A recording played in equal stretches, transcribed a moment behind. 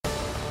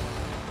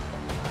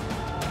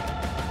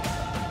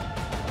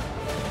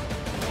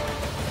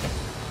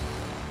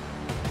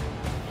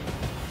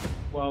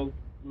Well,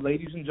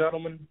 ladies and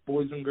gentlemen,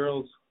 boys and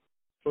girls,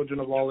 children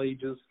of all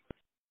ages,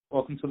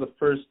 welcome to the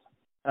first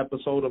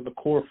episode of the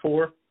Core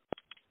 4.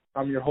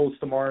 I'm your host,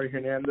 Amari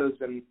Hernandez,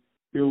 and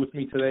here with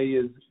me today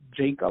is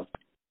Jacob,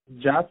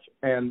 Jeff,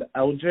 and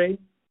LJ.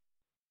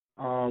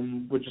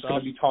 We're just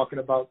going to be talking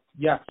about,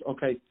 yes,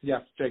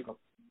 Jacob.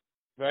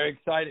 Very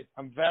excited.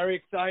 I'm very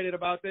excited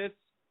about this.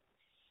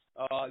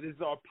 This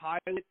is our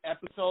pilot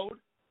episode.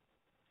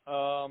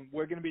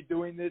 We're going to be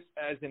doing this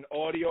as an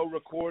audio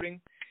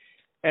recording.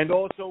 And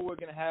also, we're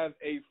going to have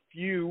a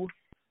few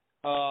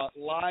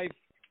live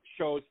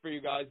shows for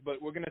you guys,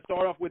 but we're going to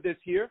start off with this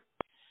here.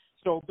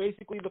 So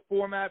basically, the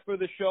format for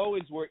the show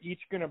is we're each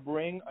going to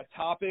bring a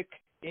topic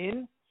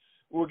in.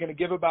 We're going to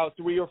give about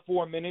 3 or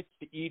 4 minutes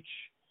to each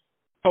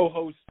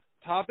co-host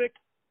topic,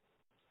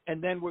 and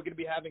then we're going to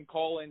be having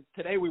call-ins.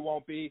 Today we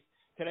won't be.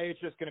 Today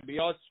it's just going to be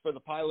us for the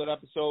pilot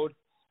episode.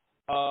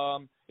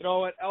 You know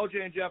what,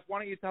 LJ and Jeff, why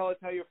don't you tell us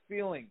how you're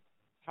feeling?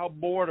 How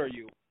bored are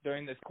you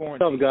during this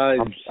quarantine? What's up, guys?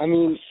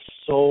 I'm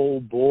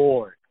so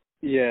bored.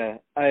 Yeah,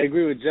 I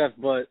agree with Jeff,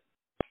 but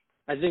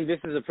I think this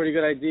is a pretty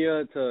good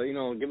idea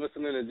to, give us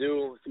something to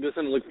do, to give us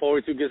something to look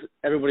forward to, give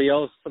everybody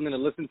else something to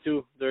listen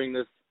to during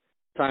this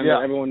time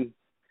that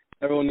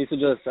everyone needs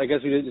to I guess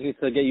we just need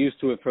to get used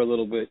to it for a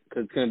little bit,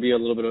 because it's going to be a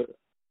little bit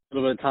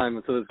of time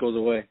until this goes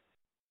away.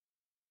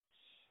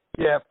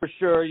 Yeah, for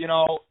sure.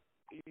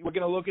 We're going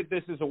to look at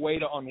this as a way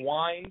to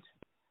unwind.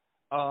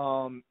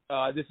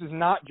 This is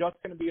not just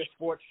going to be a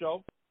sports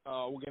show.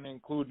 We're going to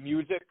include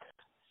music,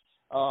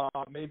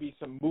 maybe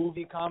some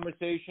movie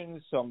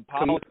conversations, some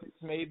politics,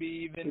 maybe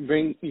even.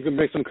 You can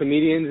bring some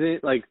comedians in,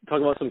 like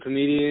talk about some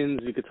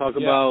comedians. You could talk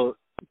about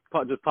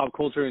just pop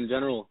culture in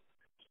general.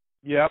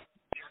 Yep.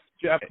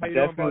 Jeff, how you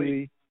doing,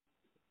 buddy?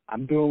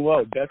 I'm doing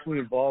well. Definitely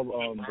involve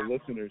the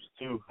listeners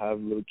too. Have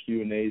little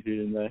Q&As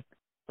here and there.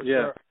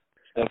 Sure.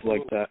 Stuff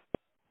like that.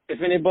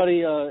 If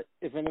anybody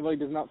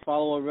does not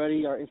follow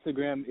already, our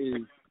Instagram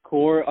is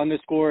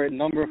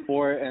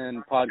core_4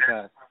 and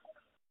podcast.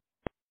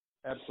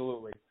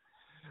 Absolutely.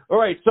 All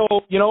right,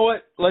 so you know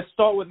what? Let's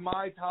start with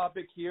my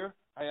topic here.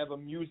 I have a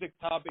music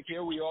topic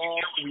here. We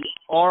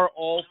are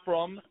all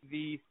from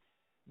the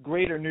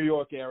greater New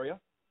York area.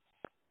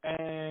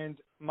 And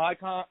my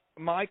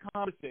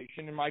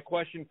conversation and my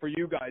question for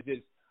you guys is,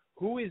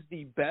 who is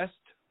the best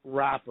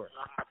rapper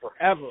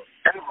ever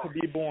to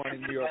be born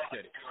in New York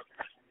City?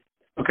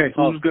 Okay,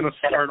 who's going to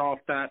start off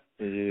that?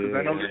 Because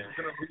I know this is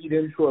going to lead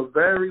into a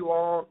very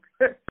long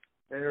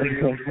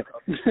area.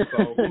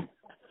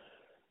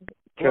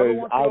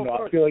 Because I don't know,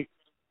 I feel like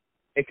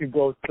it could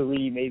go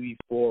 3, maybe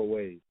 4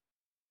 ways.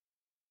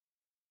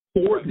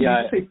 4?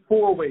 Yeah. You say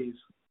 4 ways?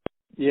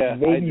 Yeah,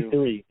 maybe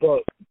 3,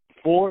 but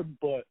 4.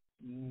 But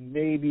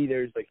maybe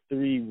there's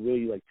 3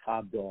 really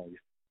top dogs.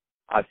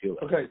 I feel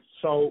like. Okay,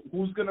 so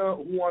who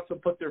wants to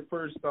put their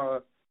first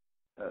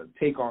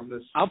take on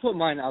this? I'll put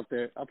mine out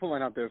there.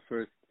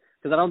 First,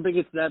 because I don't think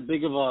it's that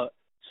big of a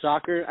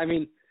shocker. I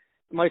mean,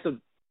 it might to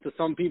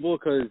some people,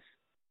 because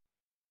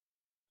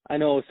I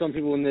know some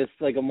people in this,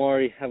 like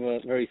Amari, have a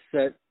very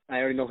set. I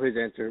already know his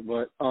answer,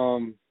 but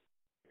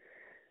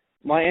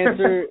my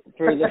answer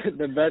for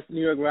the best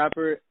New York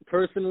rapper,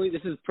 personally,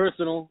 this is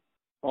personal,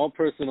 all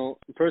personal.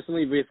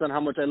 Personally, based on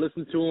how much I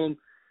listen to him,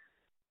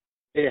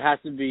 it has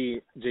to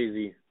be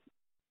Jay-Z.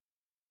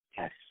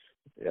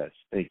 Yes,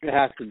 thank you. It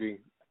has to be.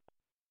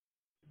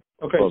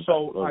 Okay,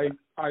 so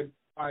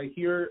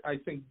I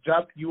think,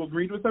 Jeff, you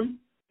agreed with him?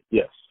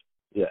 Yes.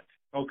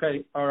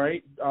 Okay, all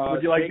right.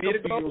 Would you like Jacob, me to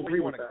go? do you agree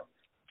with that?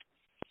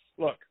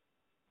 Look,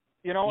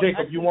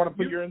 Jacob, you want to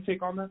put your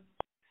intake on that?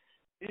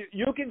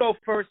 You can go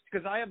first,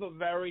 because I have a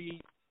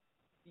very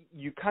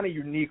kind of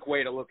unique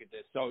way to look at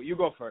this. So you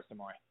go first,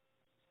 Amari.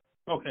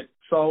 Okay,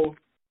 so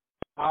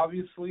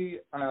obviously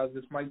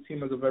this might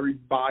seem as a very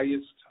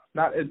biased,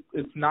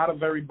 it's not a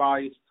very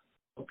biased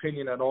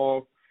opinion at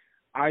all.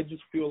 I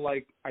just feel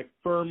like I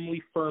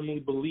firmly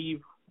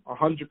believe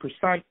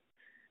 100%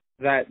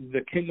 that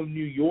the King of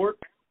New York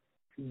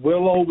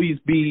will always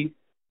be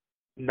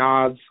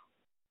Nas,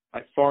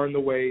 by far and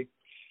away.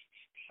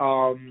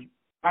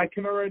 I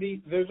can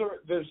already there's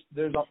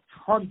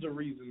tons of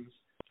reasons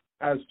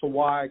as to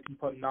why I can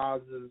put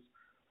Nas as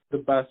the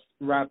best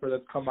rapper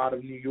that's come out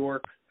of New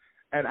York,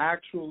 and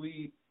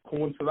actually,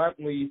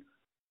 coincidentally,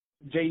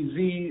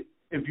 Jay-Z.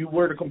 If you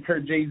were to compare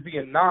Jay-Z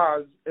and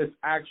Nas, it's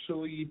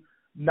actually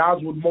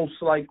Nas would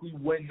most likely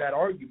win that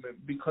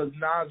argument, because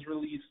Nas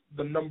released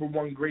the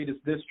 #1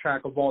 greatest diss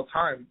track of all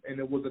time, and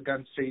it was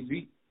against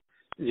Jay-Z.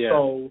 Yeah.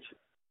 So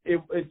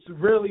it's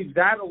really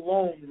that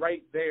alone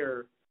right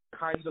there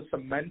kind of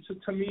cements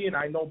it to me, and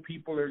I know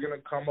people are going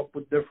to come up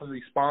with different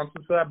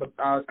responses to that, but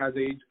as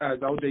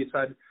LJ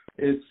said,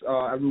 it's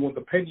everyone's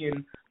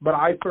opinion. But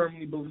I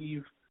firmly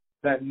believe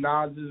that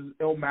Nas's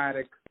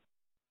Illmatic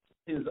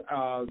is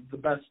the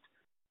best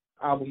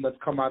album that's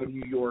come out of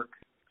New York.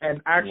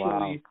 And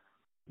actually,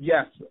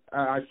 yes,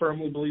 I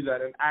firmly believe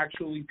that. And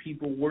actually,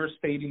 people were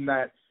stating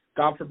that,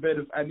 God forbid,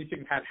 if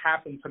anything had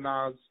happened to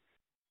Nas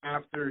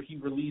after he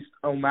released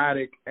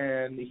Illmatic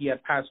and he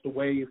had passed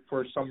away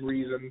for some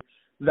reason,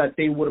 that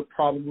they would have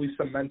probably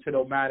cemented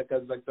Omatic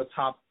as like the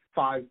top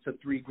 5 to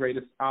 3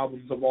 greatest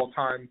albums of all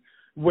time,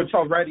 which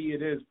already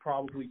it is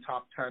probably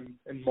top 10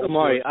 in most.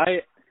 Amari,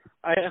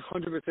 I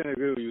 100%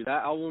 agree with you.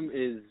 That album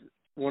is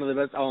one of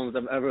the best albums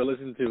I've ever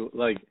listened to.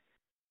 Like,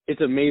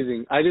 it's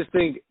amazing. I just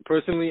think,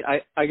 personally,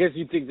 I guess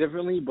you think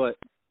differently, but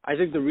I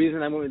think the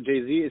reason I went with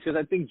Jay-Z is because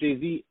I think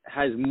Jay-Z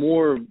has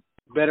more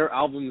better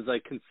albums,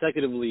 like,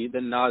 consecutively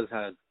than Nas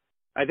has.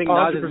 I think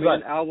Nas has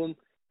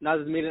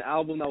made an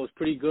album that was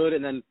pretty good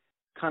and then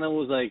kind of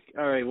was like,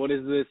 all right, what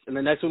is this? And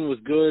the next one was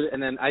good,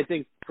 and then I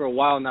think for a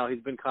while now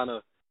he's been kind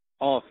of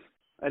off.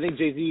 I think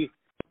Jay-Z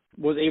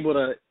was able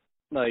to,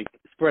 like,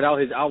 spread out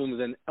his albums,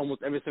 and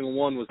almost every single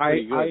one was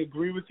pretty good. I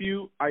agree with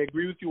you. I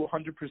agree with you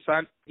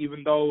 100%,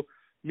 even though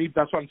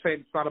that's what I'm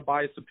saying. It's not a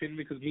biased opinion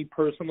because me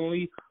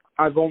personally,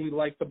 I've only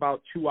liked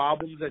about 2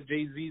 albums that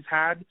Jay-Z's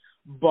had.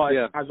 But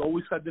I've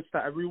always said this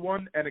to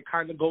everyone, and it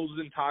kind of goes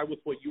in tie with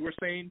what you were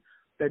saying,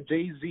 that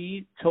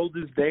Jay-Z, till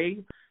this day,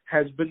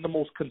 has been the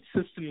most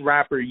consistent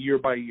rapper year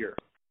by year.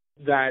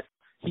 That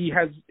he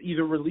has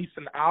either released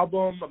an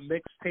album, a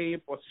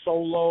mixtape, a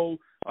solo,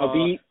 a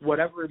beat,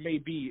 whatever it may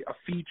be, a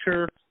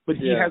feature, but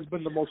he has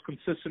been the most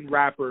consistent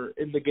rapper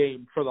in the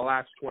game for the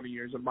last 20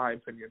 years, in my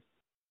opinion.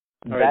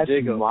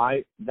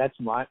 That's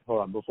my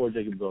hold on, before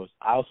Jacob goes,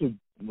 I also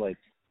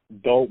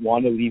don't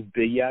want to leave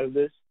Biggie out of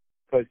this,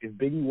 because if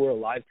Biggie were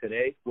alive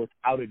today,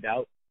 without a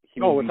doubt,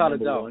 he would be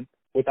number one.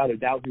 Without a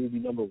doubt, he would be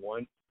number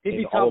one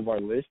in all of our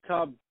lists.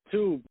 Top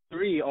 2,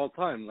 3 all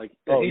time. Like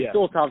he's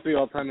still top 3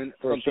 all time in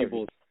some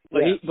people's.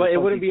 But it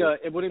wouldn't be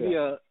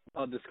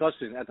a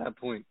discussion at that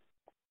point.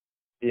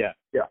 Yeah.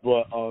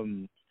 But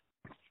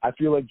I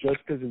feel like just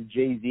because of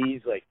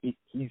Jay-Z's, like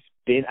he's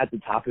been at the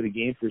top of the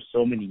game for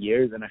so many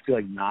years, and I feel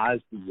like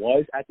Nas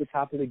was at the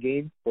top of the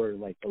game for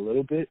like a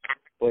little bit,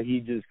 but he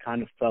just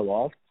kind of fell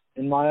off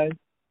in my eyes.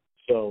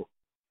 So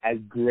as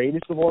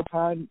greatest of all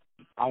time,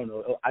 I don't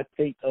know. I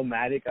think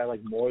Illmatic I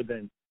like more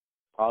than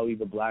probably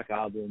the Black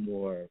Album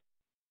or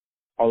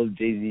all of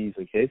Jay-Z's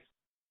like hits,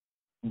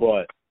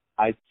 but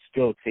I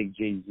still take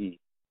Jay-Z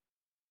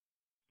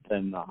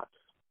than Nas.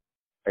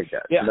 I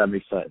guess. Yeah. Does that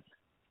make sense?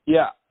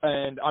 Yeah,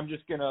 and I'm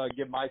just going to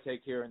give my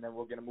take here, and then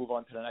we're going to move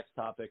on to the next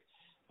topic.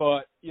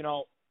 But,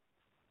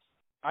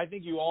 I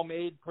think you all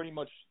made pretty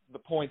much the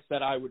points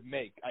that I would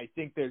make. I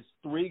think there's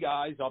 3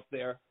 guys up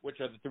there, which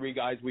are the 3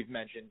 guys we've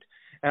mentioned,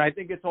 and I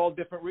think it's all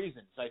different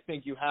reasons. I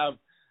think you have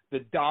the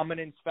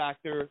dominance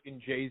factor in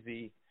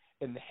Jay-Z,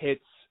 in the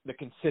hits, the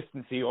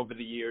consistency over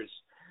the years.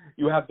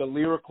 You have the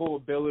lyrical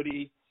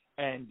ability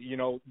and,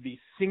 the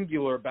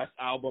singular best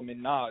album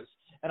in Nas.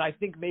 And I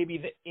think maybe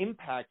the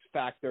impact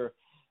factor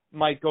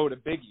might go to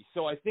Biggie.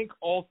 So I think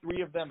all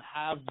 3 of them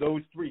have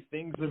those 3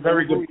 things. That's a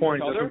very good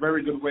point. That's a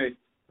very good way.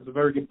 That's a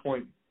very good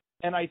point.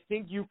 And I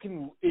think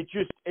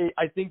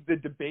I think the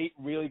debate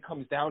really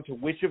comes down to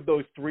which of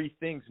those 3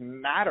 things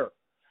matter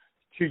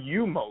to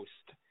you most.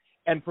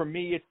 And for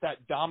me, it's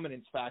that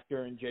dominance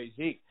factor in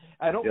Jay-Z.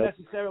 I don't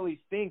necessarily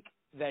think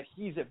that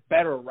he's a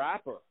better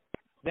rapper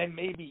than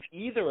maybe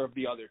either of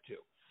the other 2.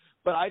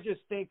 But I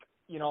just think,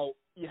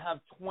 you have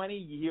 20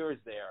 years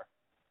there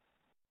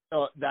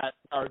that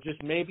are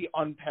just maybe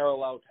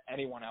unparalleled to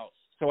anyone else.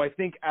 So I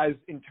think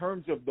in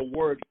terms of the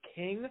word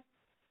king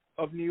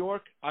of New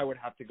York, I would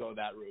have to go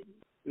that route.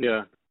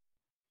 Yeah.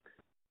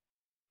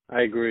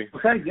 I agree.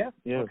 Okay,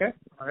 yeah. Okay.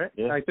 All right.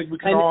 Yeah. I think we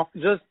can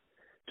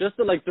just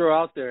to throw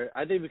out there,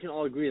 I think we can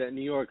all agree that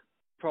New York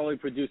probably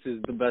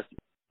produces the best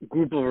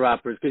group of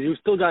rappers, because you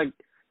still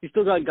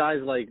got guys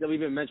like that we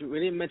didn't mention. We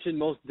didn't mention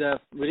Mos Def.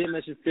 We didn't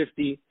mention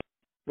 50,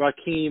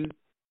 Rakim.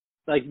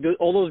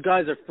 All those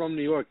guys are from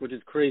New York, which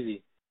is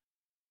crazy.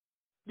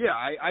 Yeah,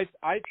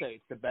 I'd say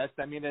it's the best.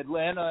 I mean,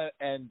 Atlanta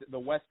and the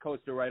West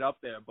Coast are right up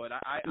there, but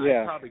I'd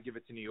probably give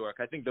it to New York.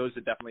 I think those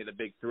are definitely the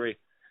big 3.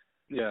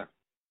 Yeah.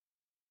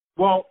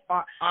 Well,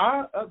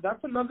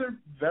 that's another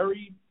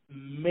very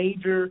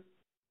major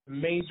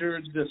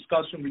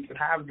discussion we can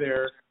have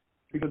there,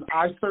 because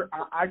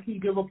I can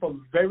give up a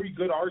very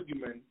good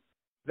argument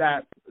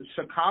that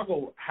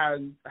Chicago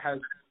has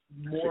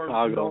more.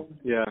 Chicago,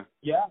 yeah.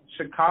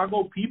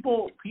 Chicago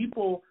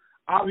people.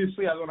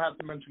 Obviously, I don't have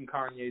to mention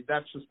Kanye.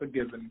 That's just a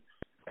given.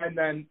 And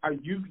then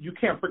you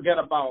can't forget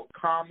about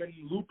Common,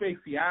 Lupe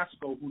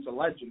Fiasco, who's a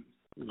legend.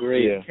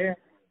 Great.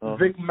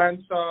 Vic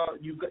Mensa.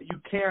 You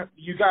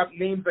got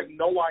names like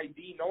No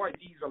ID. No ID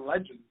is a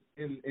legend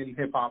in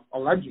hip hop. A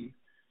legend.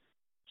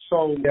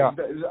 So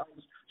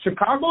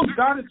Chicago's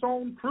got its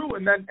own crew,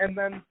 and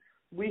then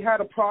we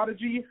had a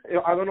prodigy.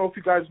 I don't know if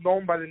you guys know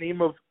him by the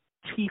name of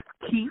Chief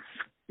Keef.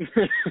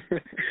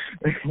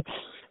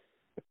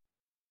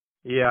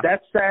 Yeah,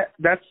 that's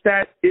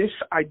that ish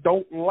I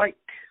don't like.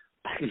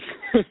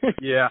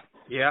 Yeah.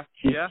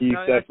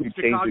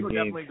 Chicago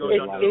definitely goes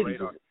under the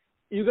radar.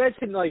 You guys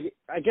can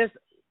I guess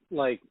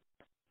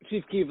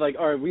Chief Keef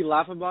all right, we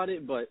laugh about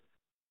it, but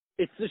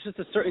it's just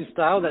a certain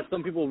style that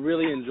some people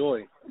really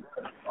enjoy.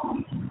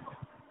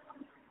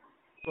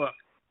 Look,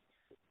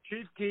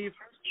 Chief Keef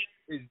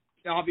is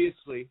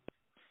obviously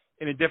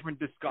in a different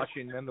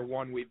discussion than the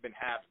one we've been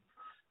having,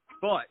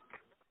 but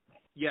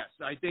yes,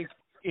 I think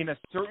in a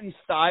certain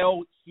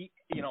style, he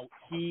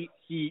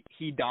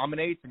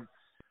dominates. And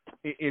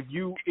if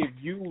you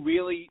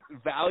really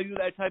value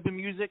that type of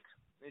music,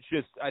 it's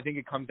just, I think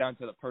it comes down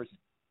to the person.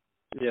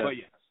 Yeah. But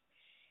yes,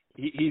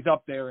 he's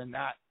up there in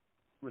that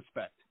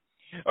respect.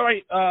 All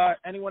right.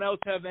 Anyone else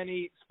have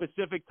any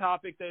specific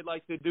topic they'd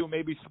like to do?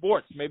 Maybe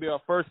sports. Maybe our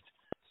first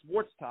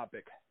sports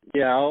topic.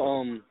 Yeah,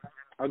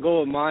 I'll go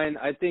with mine.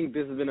 I think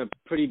this has been a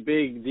pretty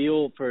big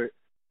deal for.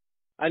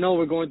 I know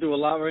we're going through a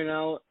lot right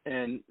now,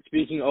 and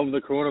speaking of the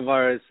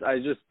coronavirus, I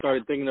just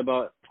started thinking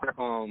about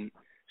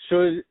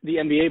should the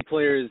NBA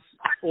players,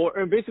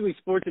 or basically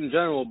sports in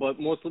general, but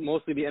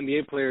mostly the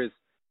NBA players,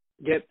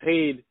 get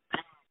paid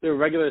their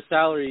regular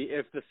salary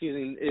if the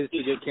season is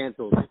to get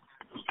canceled?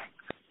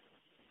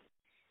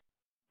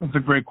 That's a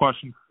great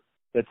question.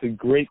 That's a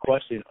great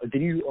question.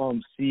 Did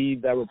you see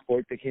that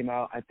report that came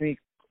out? I think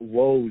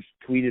Woj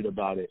tweeted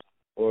about it,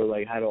 or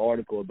like had an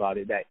article about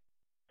it, that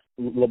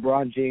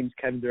LeBron James,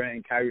 Kevin Durant,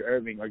 and Kyrie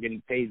Irving are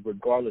getting paid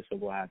regardless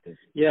of what happens.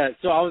 Yeah,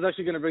 so I was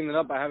actually going to bring that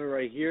up. I have it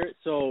right here.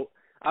 So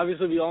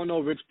obviously we all know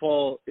Rich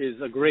Paul is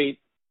a great,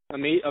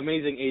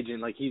 amazing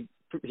agent. Like he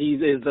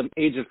is the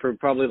agent for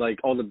probably like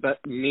all the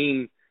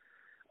main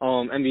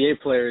NBA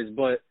players.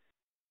 But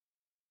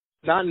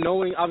not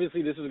knowing,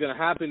 obviously this was going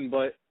to happen,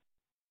 but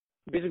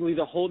basically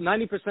the whole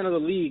 90% of the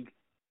league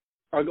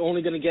are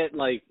only going to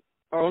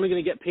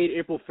get paid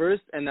April 1st,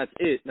 and that's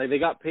it. Like they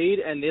got paid,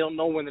 and they don't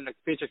know when the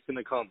next paycheck's going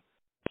to come.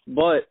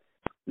 But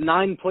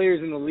 9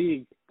 players in the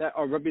league that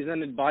are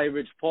represented by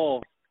Rich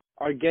Paul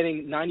are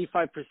getting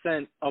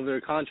 95% of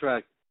their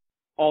contract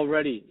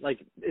already.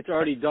 Like it's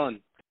already done.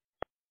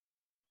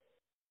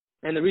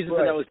 And the reason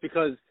for that was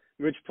because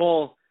Rich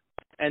Paul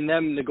and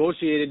them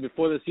negotiated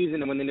before the season,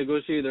 and when they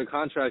negotiated their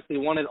contracts, they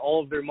wanted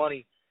all of their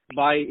money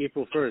by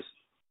April 1st.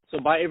 So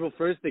by April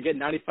 1st, they get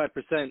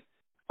 95%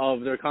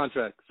 of their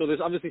contract. So there's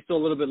obviously still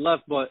a little bit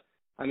left, but,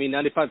 I mean,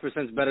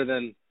 95% is better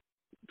than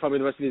probably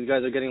the rest of these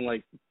guys are getting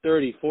like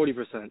 30,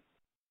 40%.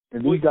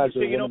 And these guys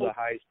are one of the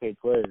highest paid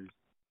players.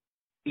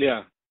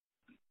 Yeah.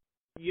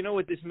 You know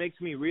what this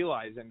makes me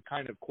realize and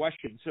kind of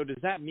question? So does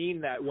that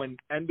mean that when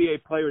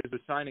NBA players are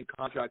signing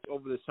contracts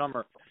over the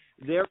summer,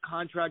 their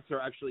contracts are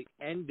actually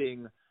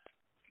ending,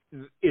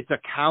 it's a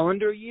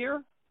calendar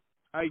year?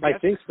 I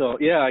think so.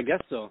 Yeah, I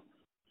guess so.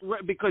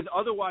 Right, because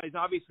otherwise,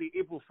 obviously,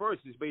 April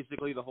 1st is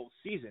basically the whole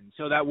season,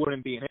 so that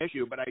wouldn't be an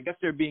issue. But I guess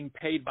they're being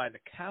paid by the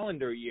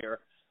calendar year.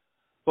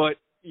 But,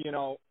 you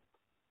know,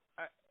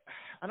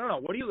 I don't know.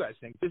 What do you guys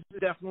think? This is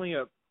definitely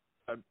a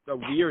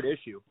weird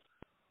issue.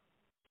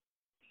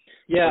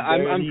 Yeah,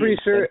 I'm pretty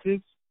sure.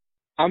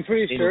 I'm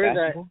pretty sure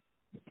that.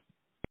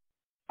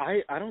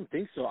 I don't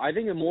think so. I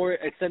think a more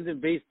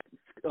incentive-based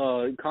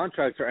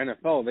contracts are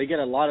NFL. They get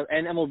a lot of,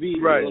 and MLB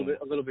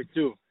a little bit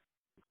too.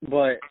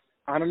 But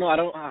I don't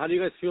know. How do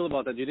you guys feel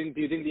about that? Do you think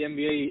the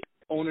NBA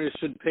owners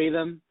should pay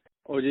them,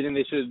 or do you think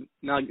they should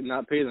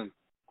not pay them?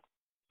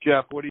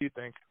 Jeff, what do you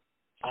think?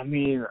 I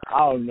mean, I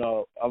don't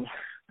know.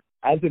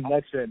 As a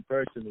Mets fan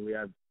personally,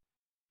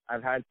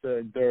 I've had to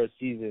endure a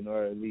season,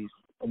 or at least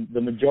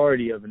the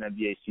majority of an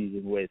NBA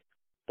season, with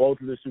both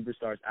of the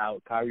superstars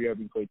out. Kyrie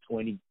Irving played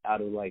 20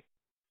 out of like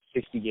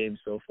 60 games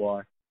so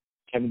far.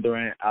 Kevin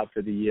Durant out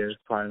for the year.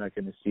 Probably not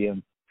going to see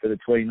him for the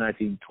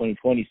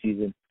 2019-2020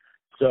 season.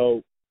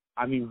 So,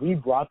 I mean, we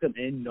brought them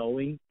in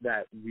knowing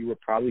that we were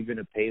probably going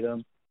to pay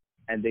them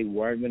and they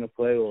weren't going to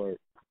play, or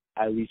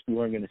at least we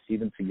weren't going to see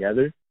them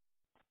together.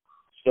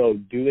 So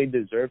do they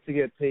deserve to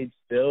get paid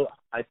still?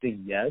 I think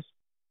yes,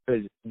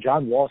 because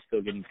John Wall's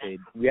still getting paid.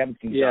 We haven't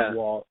seen John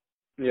Wall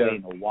play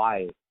in a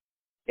while.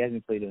 He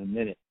hasn't played in a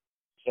minute.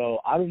 So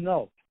I don't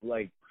know.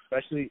 Like,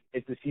 especially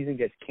if the season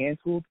gets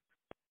canceled,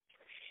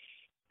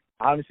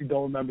 I honestly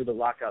don't remember the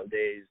lockout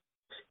days,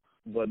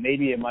 but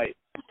maybe it might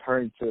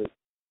turn to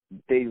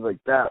days like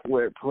that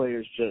where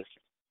players just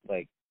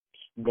like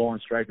go on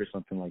strike or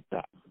something like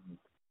that.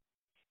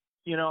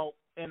 You know,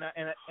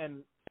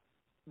 and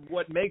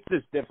what makes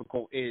this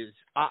difficult is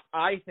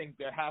I think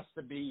there has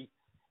to be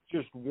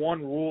just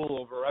one rule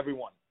over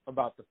everyone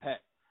about the pay.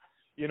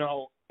 You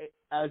know,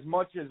 as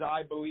much as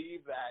I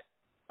believe that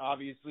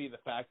obviously the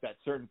fact that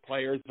certain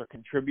players are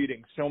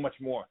contributing so much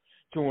more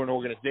to an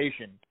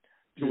organization,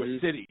 to a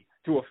city,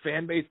 to a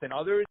fan base than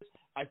others,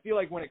 I feel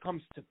like when it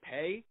comes to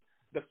pay,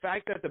 the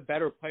fact that the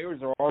better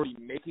players are already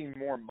making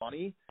more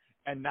money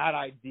and that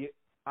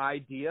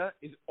idea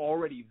is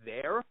already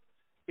there,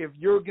 if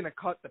you're going to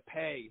cut the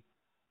pay,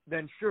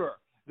 then sure,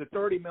 the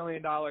 $30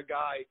 million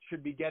guy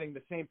should be getting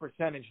the same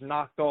percentage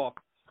knocked off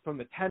from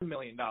the $10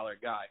 million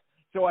guy.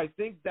 So I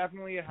think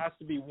definitely it has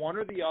to be one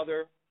or the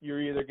other.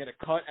 You're either going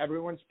to cut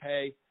everyone's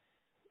pay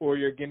or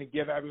you're going to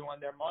give everyone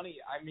their money.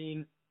 I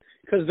mean,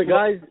 because the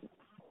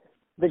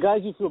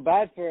guys you feel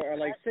bad for are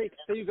like, say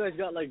you guys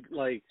got like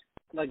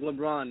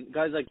LeBron,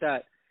 guys like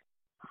that.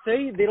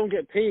 Say they don't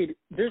get paid.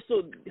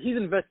 He's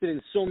invested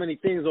in so many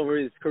things over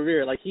his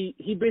career. Like he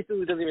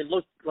basically doesn't even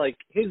look like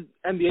his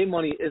NBA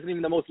money isn't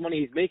even the most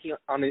money he's making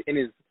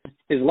in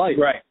his life.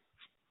 Right.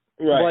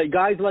 But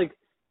guys like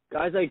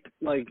I'm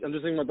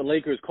just thinking about the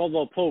Lakers.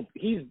 Caldwell Pope.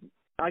 He's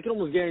I can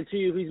almost guarantee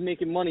you he's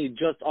making money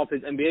just off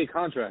his NBA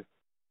contract.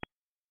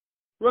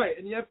 Right,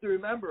 and you have to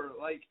remember,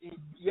 like,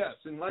 yes,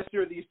 unless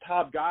you're these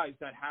top guys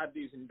that have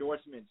these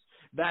endorsements,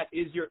 that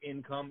is your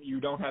income. You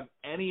don't have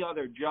any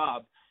other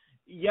job.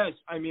 Yes,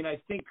 I mean, I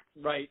think,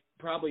 right,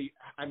 probably,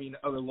 I mean,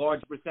 a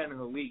large percent of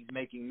the league's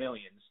making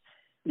millions.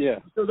 Yeah.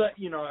 So that,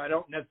 you know, I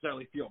don't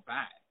necessarily feel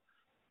bad.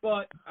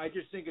 But I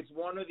just think it's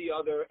one or the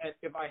other. And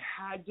if I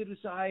had to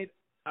decide,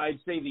 I'd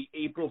say the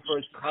April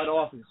 1st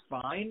cutoff is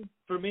fine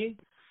for me.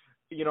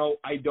 You know,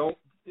 I don't,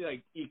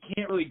 like, you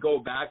can't really go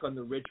back on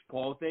the Rich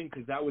Paul thing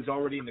because that was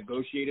already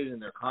negotiated in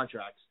their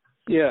contracts.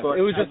 Yeah, but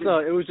it was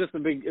just a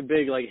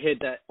big like hit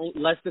that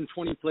less than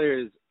 20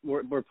 players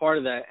were part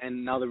of that,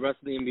 and now the rest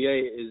of the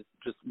NBA is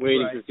just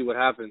waiting to see what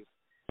happens.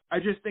 I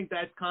just think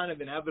that's kind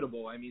of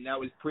inevitable. I mean, that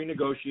was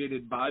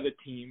pre-negotiated by the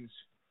teams,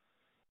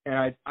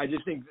 and I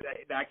just think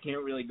that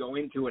can't really go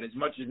into it as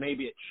much as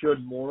maybe it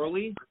should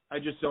morally. I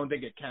just don't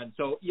think it can.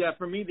 So, yeah,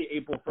 for me, the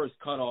April 1st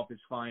cutoff is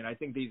fine. I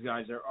think these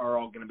guys are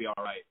all going to be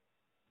all right.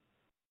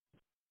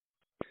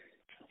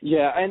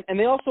 Yeah, and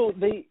they also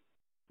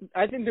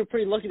I think they're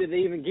pretty lucky that they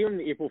even gave him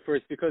the April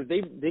 1st because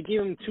they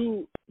gave him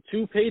two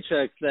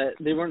paychecks that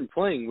they weren't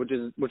playing, which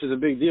is a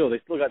big deal. They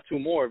still got two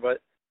more, but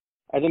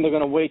I think they're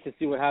going to wait to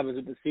see what happens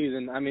with the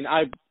season. I mean,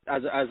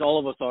 as all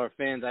of us are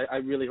fans, I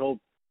really hope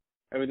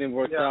everything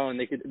works out and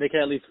they could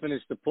at least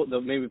finish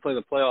maybe play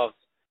the playoffs.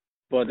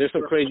 But there's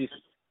some crazy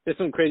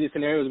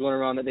scenarios going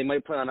around that they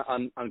might play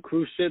on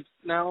cruise ships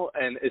now,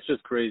 and it's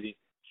just crazy.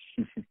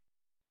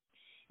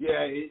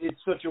 Yeah,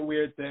 it's such a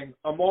weird thing.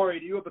 Amaury,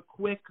 do you have a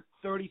quick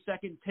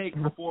 30-second take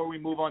before we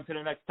move on to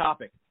the next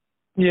topic?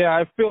 Yeah,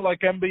 I feel like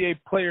NBA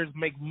players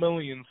make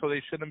millions, so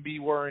they shouldn't be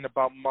worrying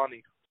about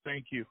money.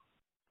 Thank you.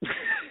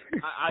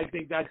 I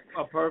think that's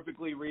a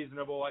perfectly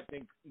reasonable. I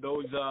think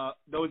those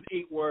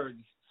 8 words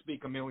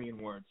speak a million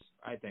words,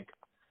 I think.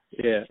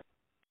 Yeah.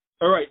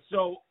 All right,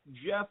 so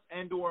Jeff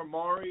and/or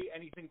Amaury,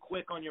 anything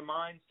quick on your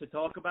minds to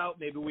talk about?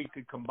 Maybe we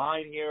could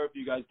combine here if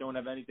you guys don't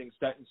have anything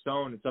set in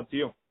stone. It's up to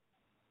you.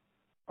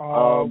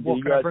 Well,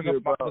 can I bring up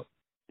about...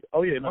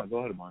 Oh, yeah, no, go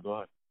ahead, Amaury, go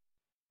ahead.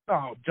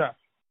 Oh, Jeff,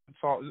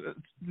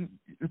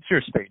 it's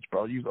your stage,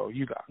 bro. You go,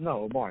 you got it.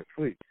 No, Amaury,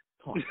 please.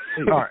 Come on,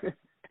 please.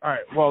 All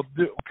right. Well,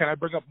 can I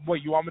bring up?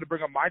 Wait, you want me to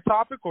bring up my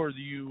topic, or do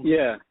you?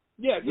 Yeah.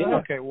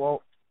 Okay.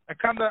 Well, I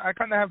kind of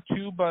have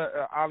two, but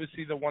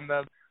obviously the one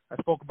that I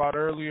spoke about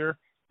earlier.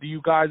 Do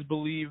you guys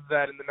believe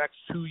that in the next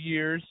 2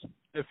 years,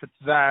 if it's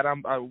that,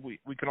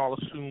 we can all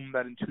assume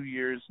that in 2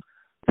 years,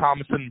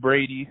 Thomas and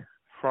Brady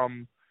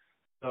from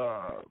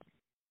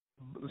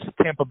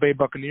Tampa Bay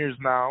Buccaneers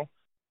now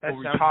will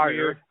retire?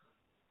 Weird.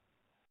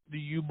 Do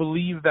you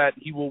believe that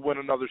he will win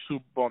another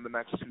Super Bowl in the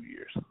next 2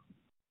 years?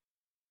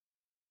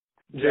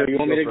 Jeff, you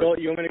want me to go?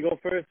 You want me to go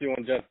first? Or you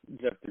want Jeff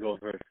to go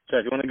first?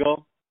 Jeff, you want to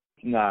go?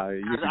 Nah,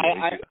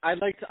 I'd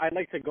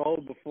like to go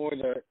before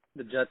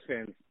the Jets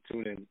fans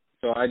tune in.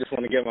 So I just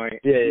want to get my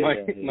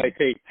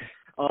take.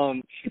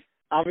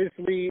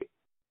 Obviously,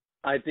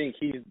 I think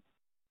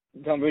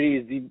Tom Brady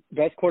is the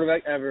best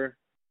quarterback ever.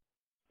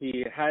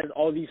 He has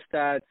all these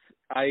stats.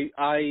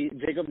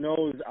 Jacob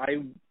knows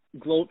I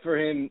gloat for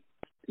him.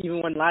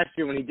 Even when last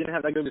year when he didn't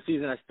have that good of a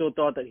season, I still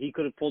thought that he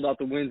could have pulled out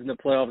the wins in the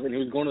playoffs and he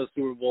was going to the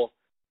Super Bowl.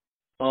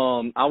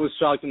 I was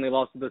shocked when they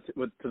lost to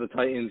the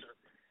Titans.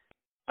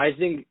 I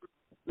think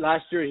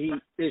last year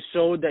it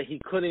showed that he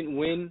couldn't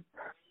win.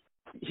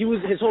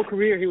 His whole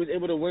career he was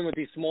able to win with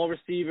these small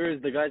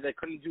receivers, the guys that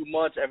couldn't do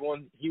much.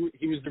 He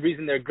was the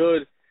reason they're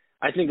good.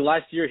 I think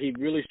last year he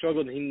really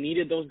struggled. He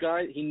needed those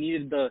guys. He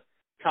needed the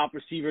top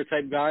receiver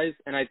type guys,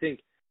 and I think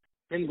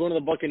him going to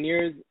the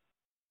Buccaneers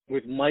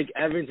with Mike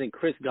Evans and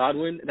Chris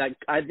Godwin.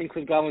 I think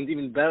Chris Godwin's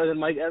even better than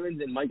Mike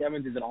Evans, and Mike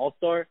Evans is an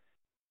all-star.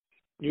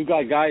 You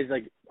got guys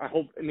like I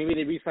hope maybe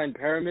they re-sign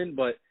Perriman,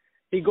 but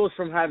he goes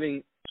from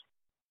having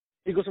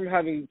 2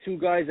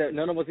 guys that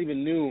none of us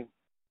even knew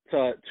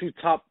to 2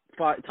 top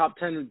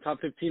 10,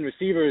 top 15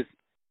 receivers.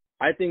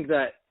 I think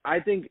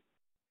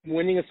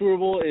winning a Super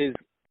Bowl is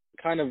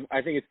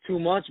I think it's too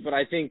much, but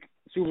I think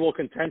Super Bowl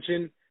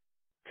contention,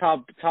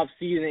 top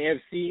seed in the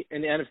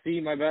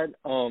NFC, my bad.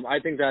 I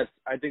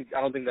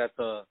don't think that's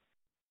a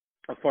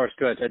far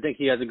stretch. I think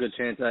he has a good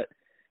chance at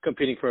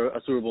competing for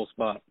a Super Bowl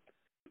spot.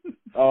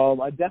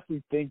 I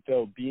definitely think,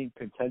 though, being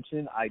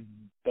contention, I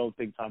don't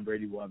think Tom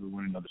Brady will ever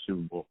win another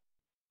Super Bowl.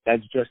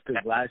 That's just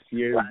because last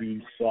year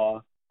we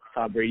saw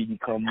Tom Brady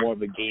become more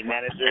of a game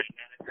manager.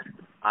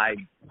 I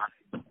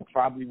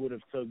probably would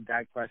have took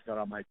Dak Prescott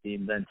on my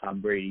team than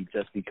Tom Brady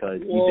just because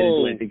he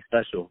didn't do anything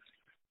special.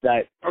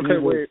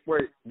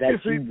 Wait. That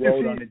he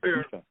rode on his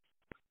defense.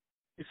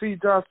 You see,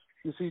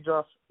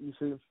 Josh.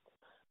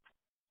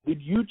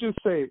 Did you just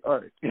say? All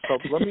right. So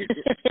let me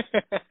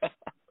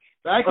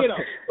back it up.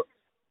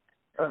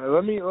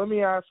 Let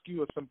me ask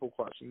you a simple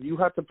question. You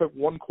have to pick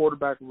one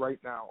quarterback right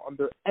now.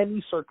 Under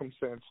any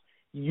circumstance,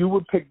 you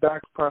would pick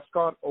Dak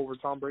Prescott over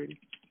Tom Brady?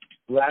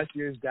 Last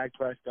year's Dak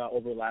Prescott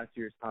over last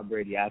year's Tom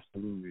Brady,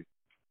 absolutely.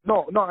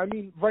 No, I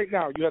mean right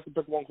now you have to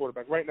pick one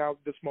quarterback. Right now,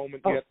 this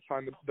moment, you have to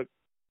find the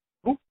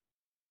who?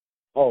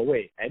 Oh,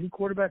 wait, any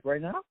quarterback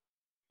right now?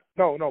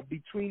 No.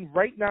 Between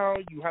right now,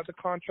 you have the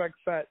contract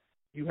set.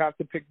 You have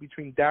to pick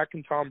between Dak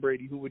and Tom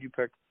Brady. Who would you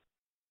pick?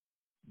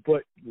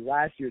 But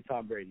last year,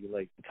 Tom Brady,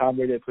 like Tom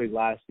Brady that played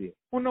last year.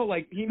 Well, no,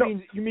 like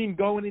means you mean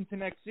going into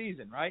next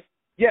season, right?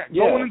 Yeah,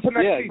 going into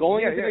next season.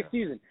 Going into next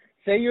season.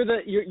 Say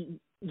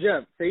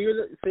Jeff.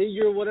 Say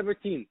you're whatever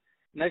team.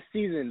 Next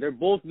season, they're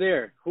both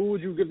there. Who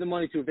would you give the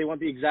money to if they want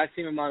the exact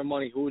same amount of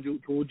money? Who would you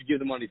give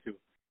the money to?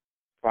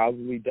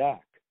 Probably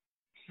Dak.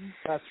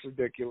 That's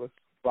ridiculous.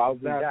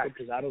 Probably Dak,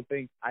 because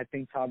I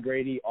think Tom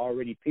Brady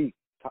already peaked.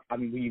 I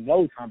mean, we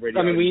know Tom Brady.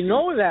 I mean, we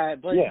know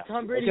that, but yeah,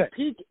 Tom Brady's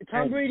peak,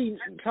 Tom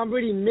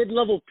Brady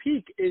mid-level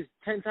peak is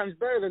 10 times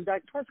better than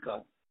Dak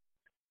Prescott.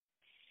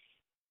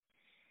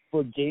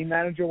 For game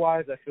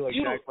manager-wise, I feel like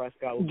Dak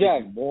Prescott will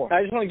give you more.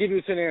 I just want to give you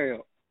a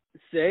scenario.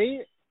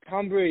 Say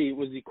Tom Brady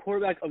was the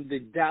quarterback of the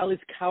Dallas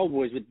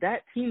Cowboys with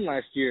that team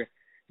last year.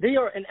 They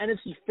are an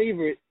NFC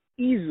favorite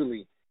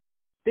easily.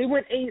 They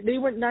went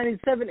 9-7,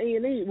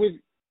 8-8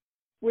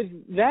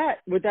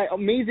 with that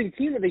amazing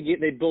team that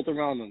they built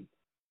around them.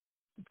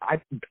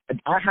 I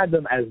had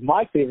them as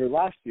my favorite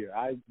last year.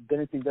 I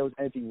didn't think there was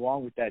anything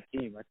wrong with that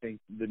team. I think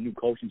the new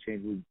coaching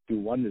change would do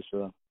wonders for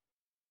them.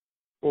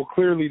 Well,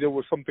 clearly there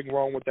was something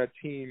wrong with that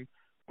team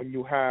when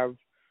you have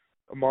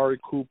Amari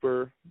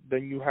Cooper,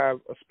 then you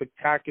have a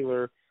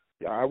spectacular,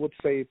 I would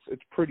say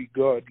it's pretty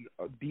good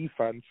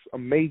defense.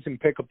 Amazing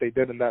pickup they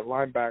did in that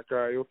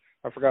linebacker.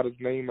 I forgot his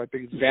name. I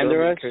think it's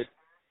Vander Esch.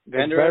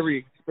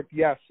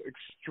 Yes,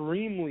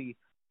 extremely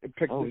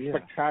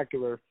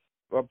spectacular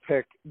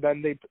pick.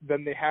 Then they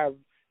have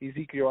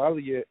Ezekiel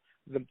Elliott.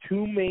 The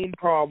two main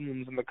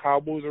problems in the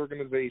Cowboys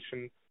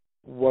organization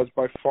was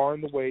by far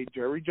and away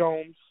Jerry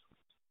Jones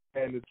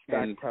and it's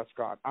Dak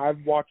Prescott.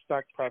 I've watched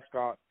Dak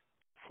Prescott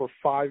for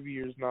 5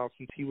 years now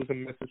since he was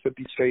in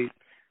Mississippi State.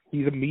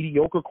 He's a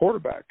mediocre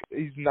quarterback.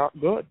 He's not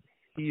good.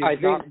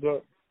 Not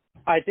good.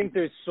 I think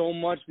there's so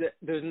much that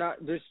there's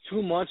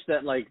too much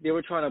that like they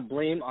were trying to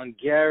blame on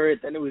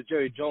Garrett, and it was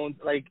Jerry Jones.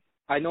 Like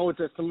I know it's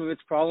some of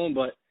its problem,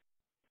 but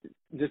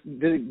Dak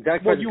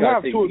Prescott. You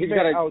have to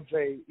admit,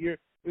 LJ, you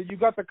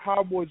got the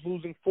Cowboys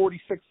losing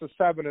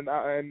 46-7,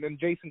 and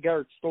Jason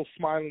Garrett still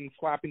smiling,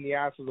 slapping the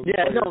asses of the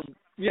players.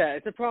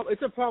 It's a problem.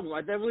 It's a problem. I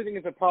definitely think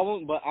it's a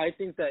problem, but I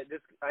think Dak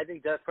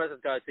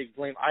Prescott's got to take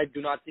blame. I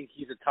do not think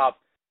he's a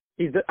top.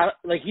 He's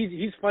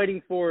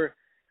fighting for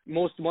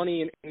most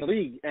money in the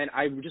league, and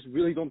I just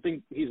really don't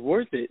think he's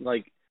worth it.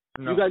 Like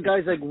you got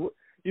guys like Wilson.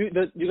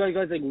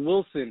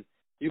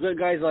 You got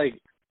guys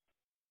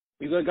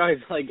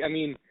like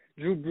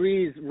Drew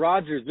Brees,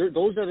 Rodgers.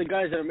 Those are the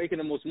guys that are making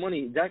the most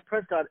money. Dak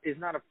Prescott is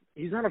not a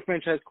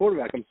franchise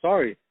quarterback. I'm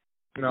sorry.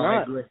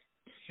 I agree.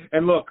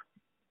 And look,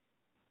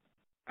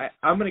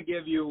 I'm going to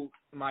give you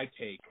my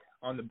take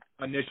on the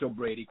initial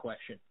Brady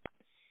question.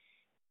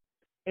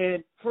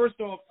 And first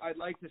off, I'd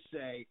like to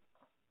say,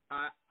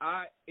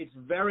 it's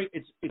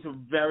a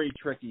very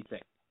tricky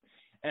thing.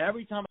 And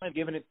every time I've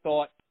given it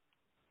thought,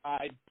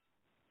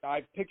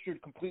 I've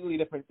pictured completely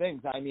different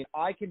things. I mean,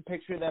 I can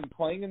picture them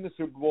playing in the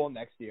Super Bowl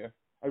next year.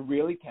 I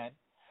really can.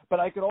 But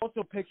I could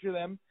also picture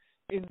them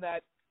in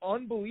that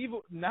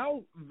unbelievable,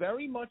 now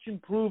very much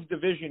improved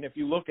division if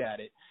you look at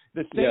it.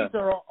 The Saints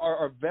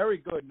are very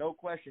good, no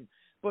question.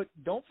 But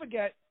don't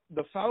forget,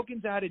 the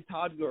Falcons added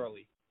Todd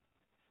Gurley.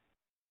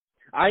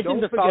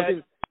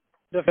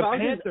 The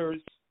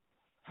Panthers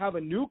have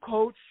a new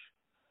coach,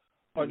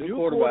 a new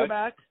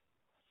quarterback,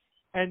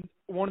 and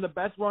one of the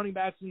best running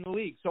backs in the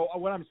league. So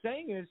what I'm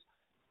saying is,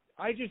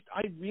 I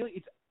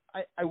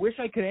wish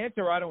I could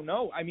answer. I don't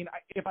know. I mean,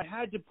 if I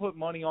had to put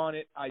money on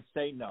it, I'd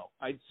say no.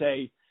 I'd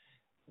say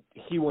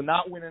he will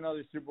not win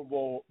another Super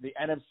Bowl. The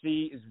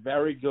NFC is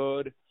very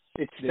good.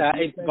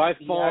 It's by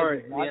far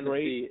the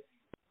NFC.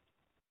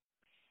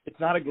 It's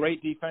not a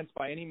great defense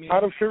by any means.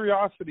 Out of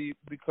curiosity,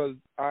 because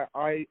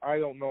I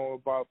don't know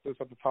about this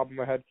at the top of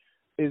my head,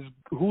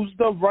 who's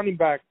the running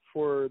back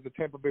for the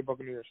Tampa Bay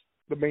Buccaneers?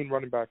 The main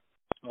running back.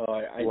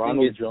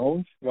 Ronald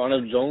Jones?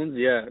 Ronald Jones,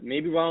 yeah.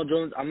 Maybe Ronald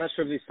Jones. I'm not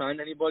sure if they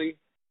signed anybody.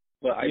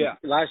 But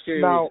last year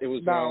it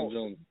was Ronald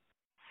Jones.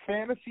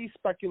 Fantasy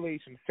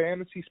speculation.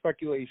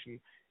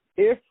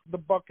 If the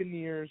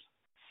Buccaneers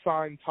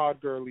sign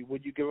Todd Gurley,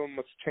 would you give him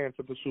a chance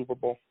at the Super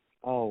Bowl?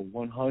 Oh,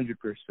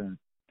 100%.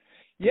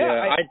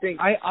 Yeah, I think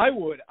I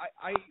would.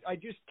 I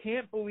just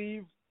can't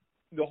believe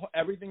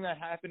everything that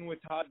happened with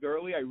Todd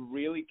Gurley. I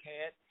really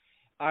can't.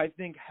 I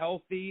think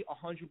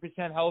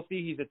 100%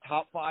 healthy. He's a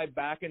top 5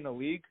 back in the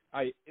league.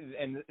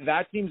 And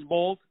that seems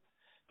bold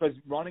because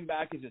running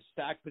back is a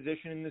stacked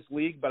position in this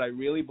league, but I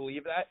really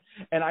believe that.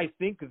 And I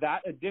think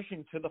that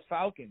addition to the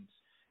Falcons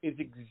is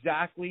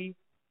exactly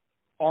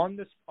on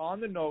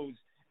the nose,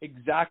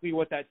 exactly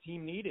what that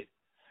team needed.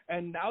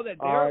 And now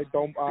that I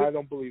don't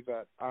believe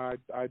that. I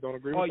don't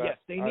agree with that. Oh yes,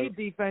 they need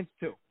defense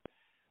too.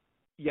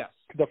 Yes,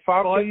 the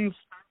Falcons.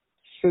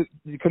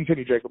 You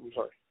continue, Jacob. I'm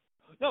sorry.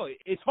 No,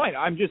 it's fine.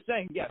 I'm just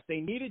saying, yes, they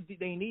need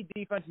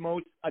defense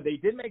most. They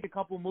did make a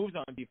couple moves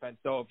on defense,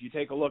 though. If you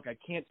take a look, I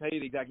can't tell you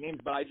the exact names,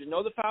 but I just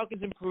know the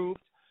Falcons improved.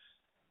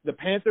 The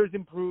Panthers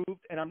improved,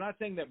 and I'm not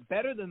saying they're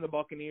better than the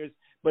Buccaneers,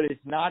 but it's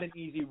not an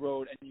easy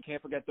road, and you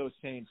can't forget those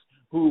Saints,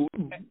 who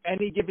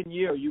any given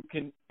year you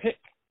can pick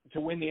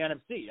to win the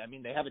NFC. I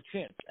mean, they have a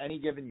chance any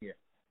given year.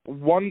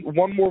 One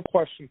more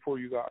question for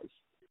you guys.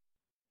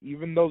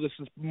 Even though this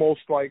is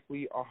most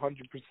likely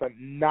 100%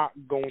 not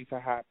going to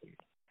happen,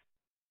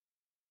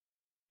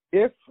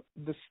 if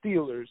the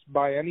Steelers,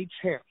 by any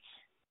chance,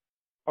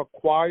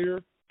 acquire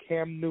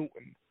Cam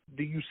Newton,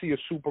 do you see a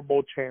Super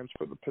Bowl chance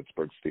for the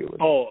Pittsburgh Steelers?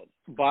 Oh,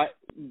 but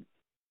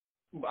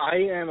I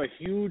am a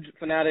huge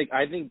fanatic.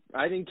 I think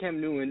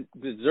Cam Newton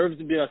deserves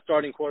to be a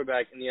starting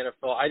quarterback in the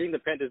NFL. I think the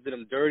Panthers did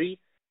him dirty.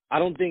 I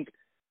don't think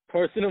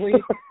personally.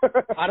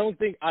 I don't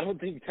think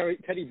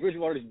Teddy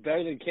Bridgewater is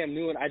better than Cam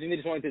Newton. I think they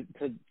just wanted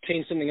to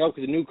change something else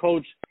because a new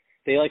coach.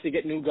 They like to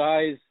get new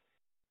guys,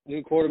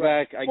 new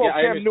quarterback. Cam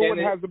understand Newton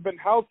it. hasn't been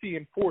healthy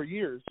in 4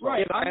 years.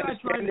 Right. Yeah, I'm not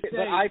trying to say.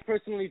 But I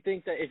personally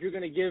think that if you're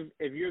gonna give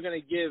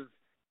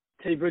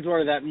Teddy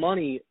Bridgewater that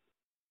money,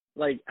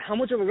 like, how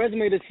much of a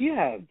resume does he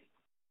have?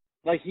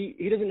 Like,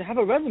 he doesn't have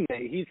a resume.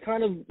 He's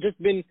kind of just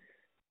been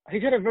 –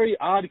 he's had a very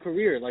odd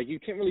career. Like, you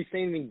can't really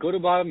say anything good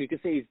about him. You can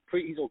say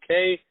he's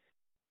okay.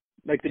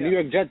 Like the New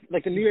York Jets –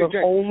 the New York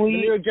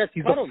Jets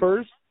he's cut the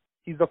him.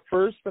 He's the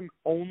first and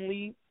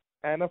only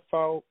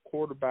NFL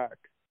quarterback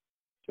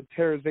to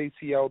tear his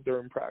ACL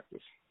during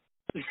practice.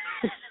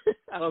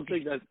 I don't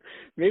think that's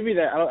 – maybe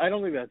that – I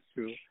don't think that's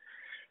true.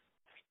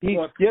 He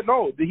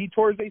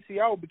tore his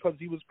ACL because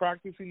he was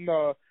practicing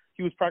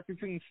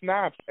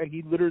snaps, and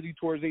he literally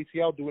tore his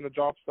ACL doing a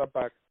drop step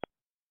back.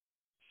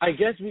 I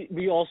guess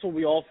we all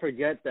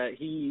forget that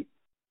he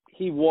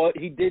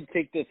did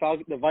take the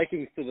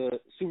Vikings to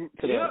the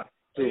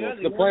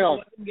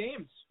playoffs.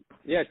 Games.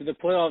 Yeah, to the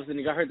playoffs, and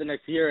he got hurt the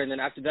next year, and then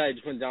after that, it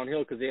just went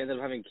downhill because they ended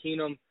up having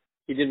Keenum.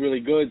 He did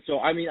really good. So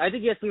I mean, I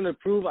think he has something to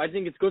prove. I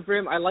think it's good for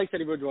him. I like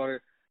Teddy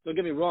Bridgewater. Don't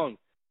get me wrong,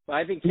 but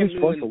I think He's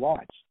fun to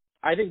watch.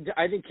 I think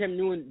Cam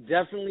Newton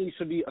definitely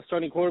should be a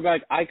starting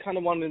quarterback. I kind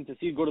of wanted him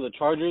to go to the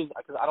Chargers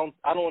because I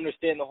don't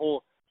understand the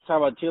whole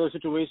Tyrod Taylor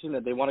situation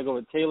that they want to go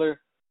with Taylor,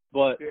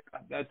 but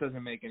that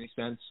doesn't make any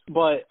sense.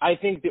 But I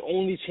think the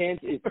only chance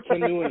is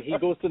Cam Newton. He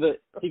goes to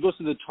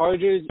the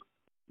Chargers,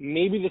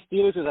 maybe the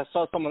Steelers. Because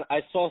I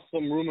saw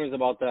some rumors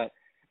about that,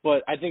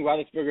 but I think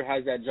Roethlisberger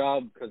has that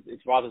job because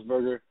it's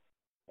Roethlisberger.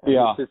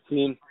 Yeah, it's his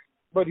team.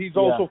 But he's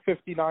also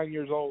 59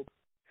 years old.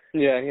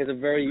 Yeah, and he has a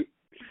very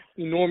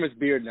enormous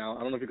beard now.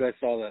 I don't know if you guys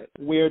saw that.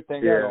 Weird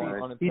thing.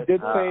 Yeah, he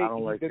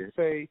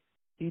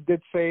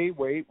did say,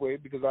 wait,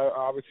 because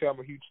I'm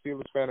a huge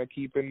Steelers fan. I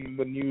keep in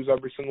the news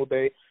every single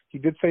day. He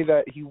did say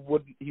that he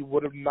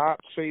would have not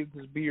shaved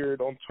his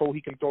beard until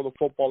he can throw the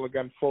football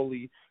again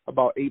fully.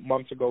 About 8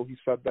 months ago, he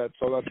said that.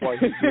 So that's why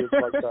his beard's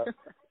like that.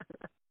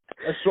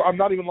 So I'm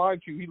not even lying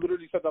to you. He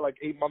literally said that like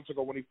 8 months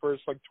ago when he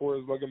first tore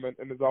his ligament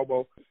in his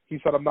elbow. He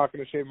said, "I'm not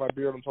going to shave my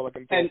beard until I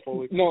can throw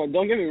fully." No,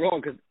 don't get me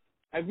wrong, because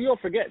we all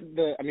forget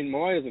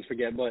Mariah doesn't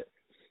forget, but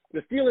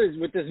the Steelers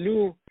with this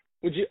new,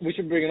 we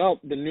should bring it up,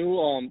 the new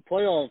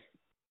playoff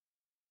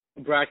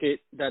bracket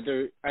that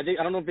I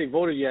don't know if they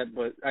voted yet,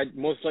 but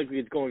most likely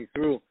it's going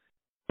through.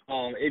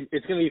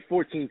 It's going to be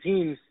 14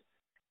 teams,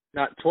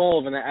 not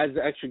 12, and that adds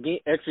the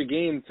extra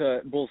game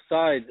to both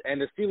sides.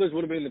 And the Steelers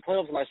would have been in the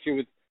playoffs last year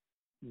with,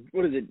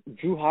 what is it,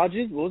 Drew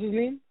Hodges? What was his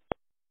name?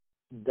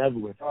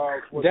 Devlin.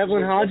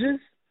 Devlin Hodges?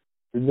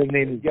 His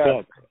nickname is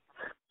Duck.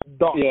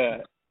 Duck. Yeah.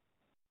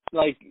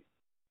 Like,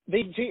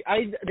 they changed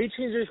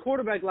their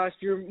quarterback last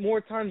year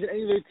more times than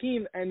any other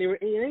team, and they were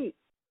 8-8.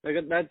 Like,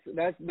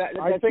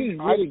 I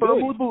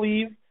firmly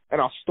believe,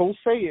 and I'll still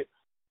say it,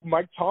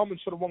 Mike Tomlin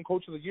should have won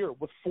Coach of the Year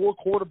with 4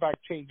 quarterback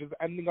changes,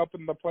 ending up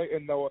in the play.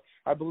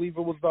 I believe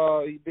it was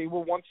they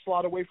were one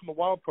slot away from the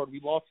wild card. We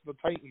lost to the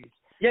Titans.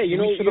 Yeah, you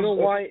know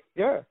why?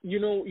 Yeah. You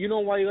know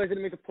why you guys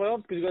didn't make the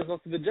playoffs? Because you guys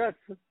lost to the Jets.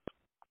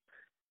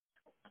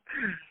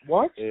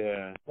 What?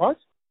 Yeah. What?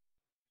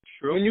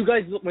 True. When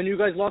you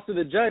guys lost to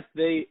the Jets,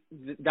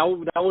 that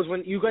was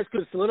when you guys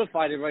could have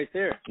solidified it right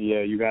there.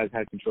 Yeah, you guys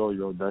had control of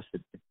your own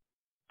destiny.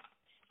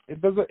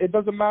 It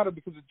doesn't matter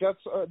because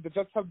the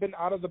Jets have been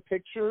out of the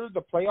picture,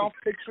 the playoff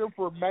picture,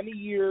 for many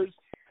years,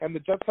 and the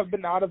Jets have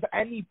been out of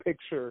any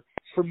picture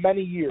for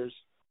many years.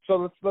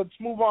 So let's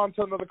move on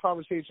to another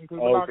conversation because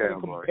we're not going to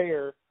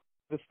compare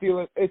the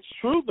Steelers. It's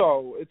true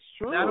though. It's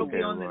true. That'll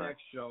be on the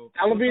next show.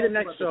 That'll be the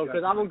next show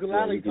because I will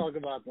gladly talk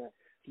about that.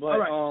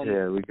 But all right.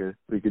 Yeah, we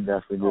could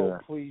definitely do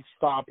that. Please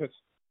stop it.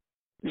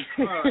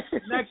 All right,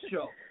 next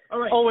show. All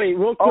right. Oh wait,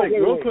 real quick.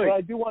 But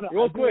I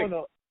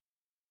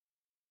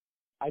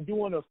do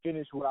want to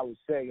finish what I was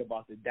saying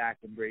about the Dak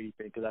and Brady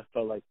thing because I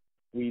felt like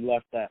we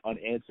left that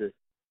unanswered.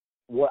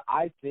 What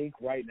I think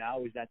right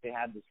now is that they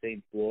have the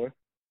same floor,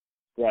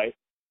 right?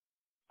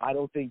 I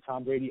don't think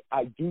Tom Brady.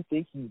 I do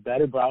think he's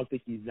better, but I don't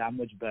think he's that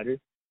much better.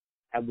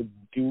 And would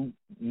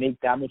make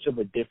that much of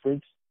a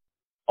difference,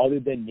 other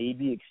than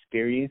maybe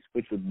experience,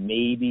 which would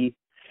maybe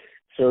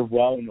serve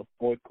well in the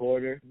fourth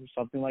quarter or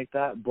something like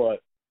that.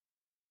 But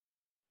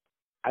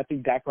I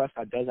think Dak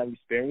Prescott does have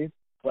experience,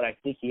 but I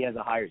think he has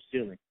a higher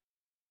ceiling.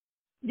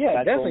 Yeah,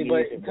 That's definitely.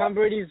 only But Tom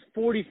Brady's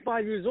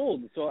 45 years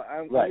old, so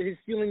Right. his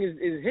ceiling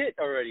is hit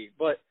already.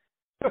 But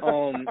I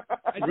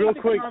real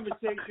think quick, the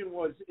conversation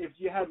was if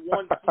you had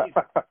one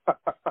season.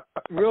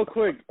 real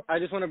quick, I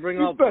just want to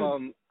bring up.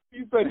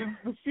 You said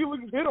the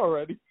ceiling's hit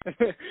already.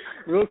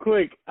 Real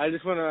quick, I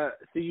just want to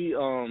see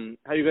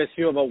how you guys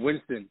feel about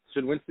Winston.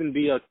 Should Winston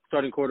be a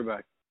starting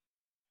quarterback?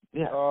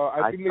 Yeah.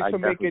 I think they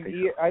should make definitely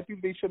think so. I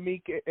think they should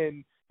make it,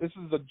 and this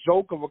is a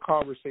joke of a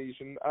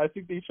conversation. I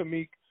think they should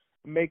make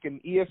an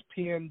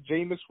ESPN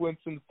Jameis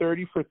Winston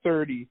 30 for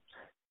 30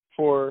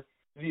 for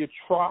the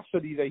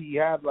atrocity that he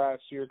had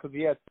last year, because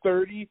he had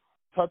 30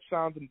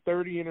 touchdowns and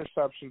 30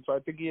 interceptions. So I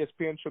think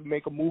ESPN should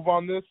make a move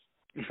on this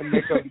and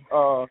make a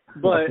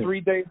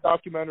 3-day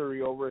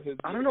documentary over his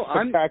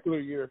spectacular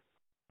year.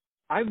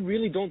 I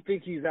really don't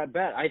think he's that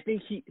bad. I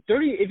think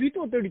 30. If you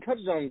throw 30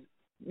 touchdowns,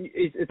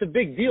 it's a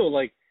big deal.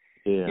 Like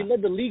he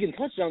led the league in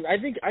touchdowns. I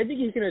think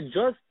he can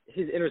adjust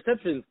his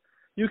interceptions.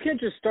 You can't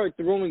just start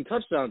throwing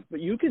touchdowns, but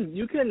you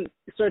can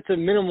start to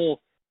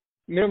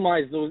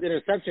minimize those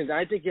interceptions.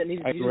 I think it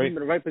needs to be in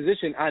the right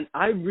position, and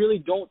I really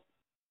don't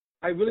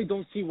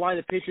see why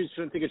the Patriots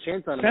shouldn't take a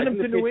chance on him. Send him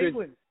to New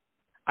England.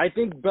 I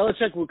think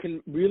Belichick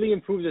can really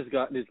improve this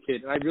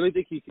kid, and I really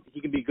think he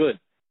can be good.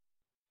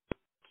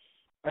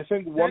 I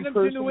think one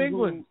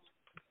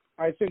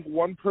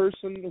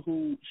person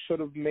who should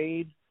have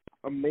made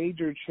a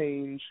major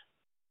change,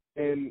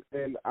 and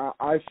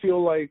I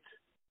feel like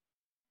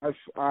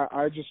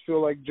I just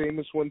feel like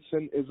Jameis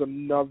Winston is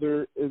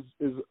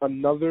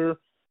another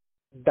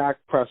Dak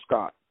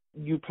Prescott.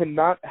 You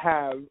cannot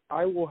have.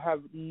 I will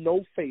have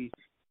no faith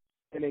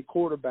in a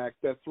quarterback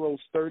that throws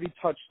 30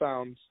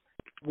 touchdowns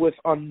with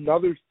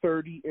another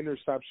 30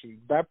 interceptions.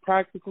 That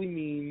practically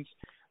means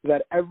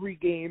that every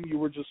game you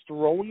were just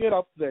throwing it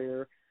up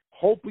there,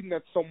 hoping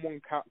that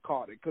someone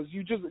caught it, because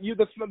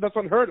that's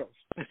unheard of.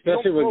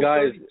 Especially with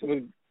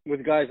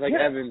guys like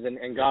Evans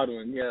and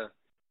Godwin. Yeah,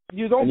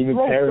 you don't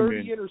throw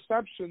 30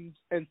 interceptions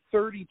and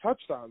 30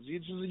 touchdowns.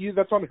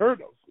 That's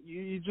unheard of.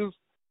 You just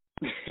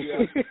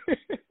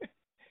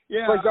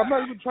Yeah, like, I'm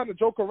not even trying to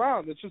joke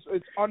around. It's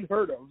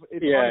unheard of.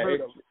 It's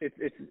unheard of. It's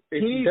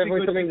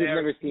definitely something we've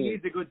never seen. He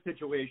needs a good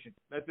situation.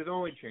 That's his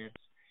only chance.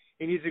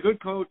 He needs a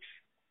good coach,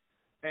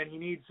 and he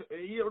needs.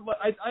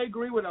 I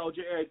agree with LJ.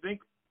 I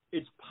think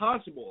it's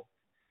possible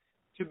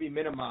to be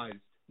minimized,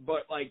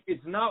 but like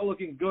it's not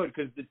looking good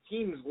because the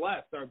teams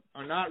left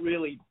are not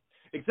really,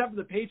 except for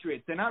the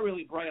Patriots, they're not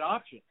really bright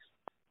options.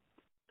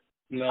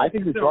 No, I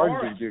think the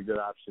Chargers would be a good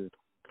option.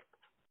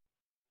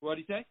 What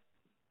do you say?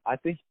 I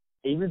think.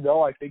 Even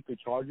though I think the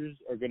Chargers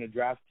are going to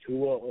draft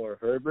Tua or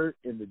Herbert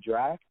in the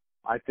draft,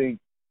 I think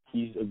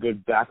he's a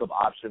good backup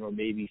option, or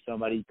maybe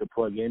somebody to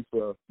plug in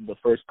for the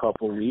first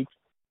couple of weeks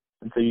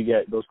until you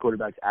get those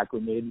quarterbacks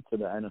acclimated to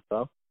the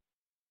NFL.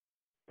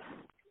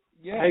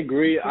 Yeah, I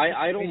agree.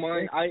 I don't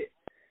mind.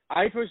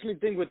 I personally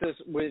think with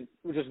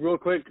just real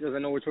quick, because I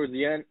know we're towards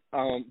the end,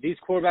 these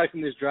quarterbacks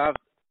in this draft,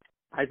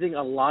 I think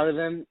a lot of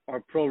them are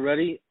pro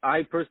ready.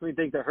 I personally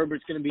think that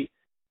Herbert's going to be.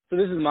 So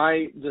this is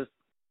my just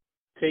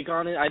take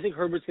on it. I think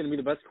Herbert's going to be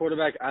the best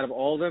quarterback out of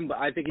all of them, but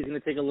I think he's going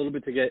to take a little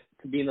bit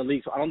to be in the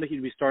league. So I don't think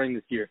he'd be starting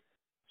this year.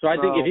 So I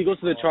think if he goes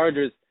to the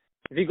Chargers,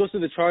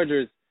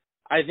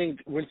 I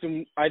think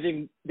Winston. I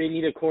think they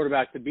need a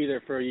quarterback to be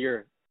there for a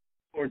year,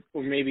 or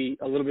maybe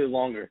a little bit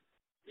longer.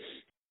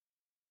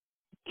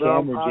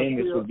 Cam or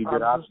Jameis would be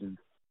good options.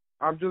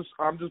 I'm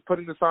just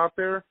putting this out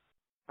there.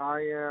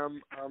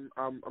 I'm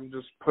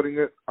just putting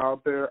it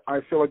out there. I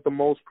feel like the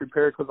most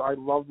prepared because I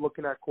love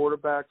looking at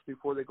quarterbacks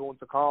before they go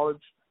into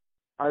college.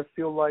 I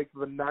feel like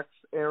the next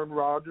Aaron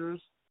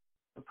Rodgers,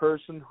 the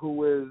person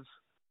who is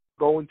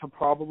going to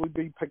probably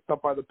be picked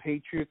up by the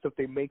Patriots if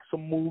they make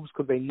some moves,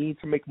 because they need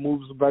to make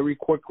moves very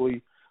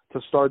quickly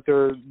to start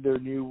their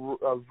new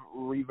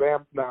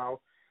revamp now.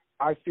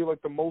 I feel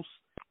like the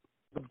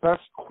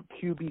best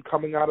QB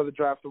coming out of the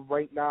draft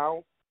right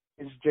now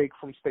is Jake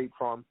from State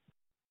Farm.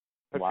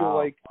 I feel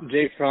like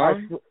Jake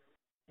Fromm?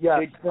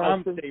 Jake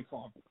Fromm, State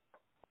Farm.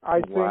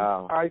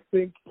 I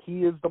think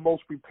he is the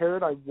most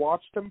prepared. I've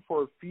watched him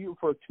for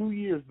 2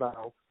 years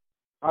now.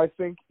 I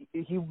think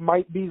he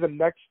might be the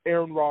next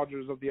Aaron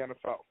Rodgers of the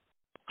NFL.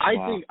 I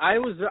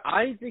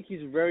think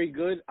he's very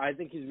good. I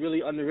think he's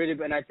really underrated,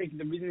 and I think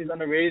the reason he's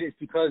underrated is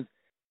because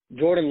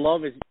Jordan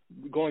Love is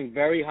going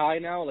very high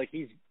now. Like,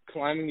 he's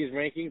climbing his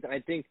rankings. I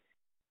think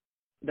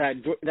that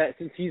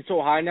since he's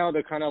so high now,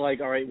 they're kind of like,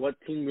 all right, what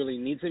team really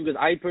needs him? Because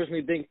I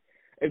personally think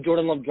if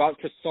Jordan Love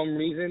drops for some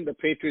reason, the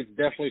Patriots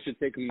definitely should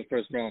take him in the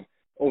first round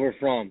over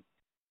Fromm.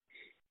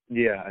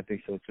 Yeah, I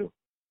think so too.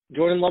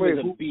 Jordan Love is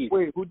a beast.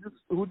 Wait, who did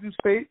you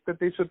state that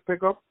they should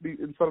pick up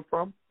instead of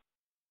Fromm?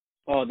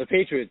 Oh, the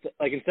Patriots.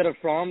 Like, instead of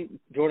Fromm,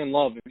 Jordan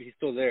Love, if he's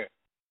still there.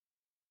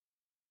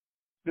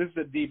 This is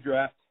a deep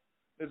draft.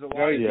 There's a lot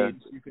very of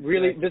deep.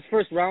 Really, this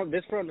first round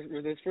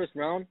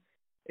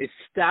is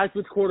stacked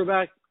with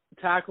quarterback,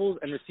 tackles,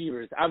 and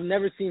receivers. I've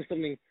never seen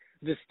something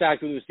this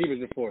stacked with receivers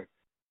before.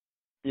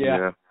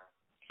 Yeah.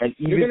 And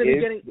you're going to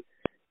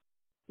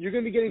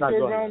be getting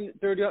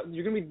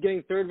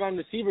third round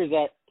receivers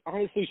that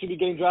honestly should be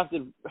getting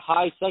drafted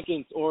high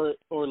seconds or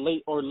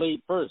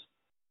late first.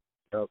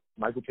 Yep.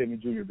 Michael Pittman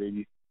Jr.,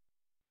 baby.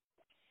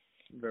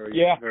 Very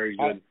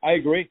good. I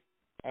agree.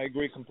 I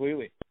agree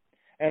completely.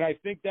 And I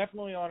think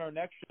definitely on our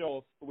next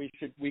show we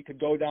could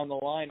go down the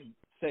line and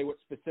say what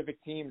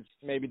specific teams,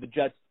 maybe the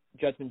Jets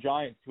and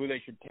Giants, who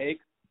they should take.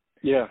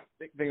 Yeah.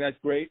 I think that's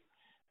great.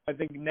 I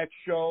think next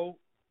show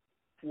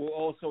we'll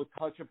also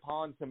touch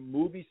upon some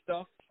movie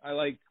stuff.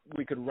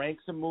 We could rank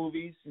some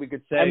movies. We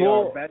could say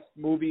our best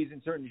movies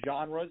in certain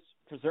genres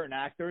for certain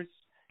actors.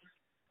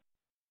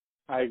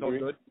 I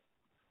agree.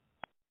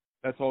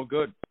 That's all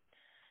good.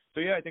 So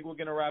yeah, I think we're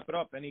gonna wrap it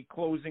up. Any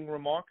closing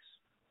remarks?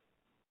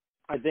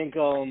 I think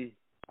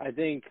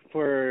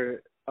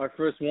for our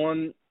first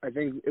one, I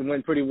think it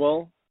went pretty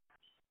well.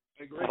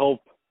 I agree. I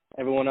hope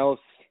anyone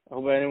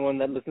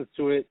that listens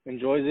to it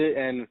enjoys it,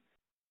 and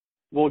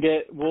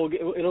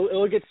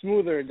it'll get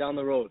smoother down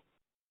the road.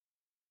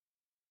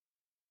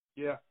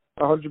 Yeah,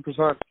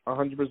 100%.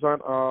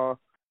 100%.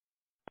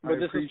 I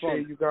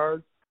appreciate you guys.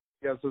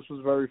 Yes, this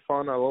was very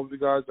fun. I love you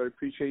guys. I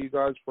appreciate you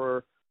guys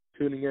for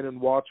tuning in and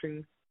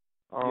watching.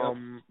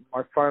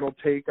 My final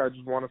take, I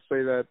just want to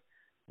say that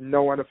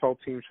no NFL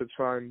team should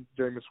sign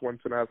Jameis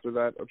Winston after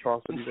that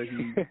atrocity that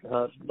he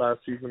had last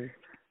season.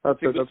 That's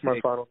it. That's my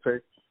final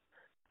take.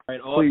 Right,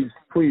 awesome.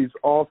 Please,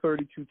 all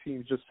 32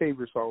 teams, just save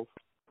yourself.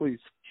 Please.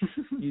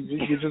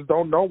 You just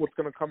don't know what's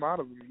going to come out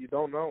of him. You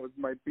don't know. It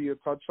might be a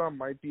touchdown,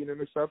 might be an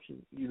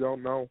interception. You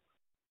don't know.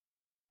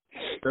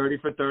 30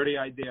 for 30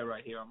 idea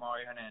right here,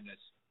 Amari Hernandez.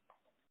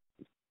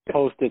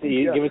 Post it.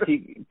 Give it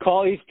to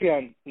call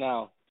ESPN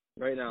now,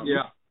 right now.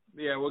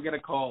 Yeah, we're gonna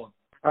call him.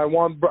 I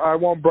want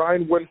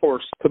Brian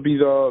Windhorst to be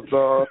the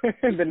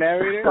the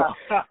narrator.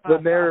 The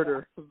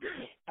narrator.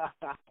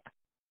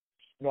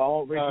 No, I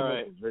want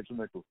Rachel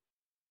Nichols.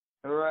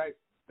 All right.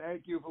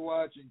 Thank you for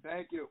watching.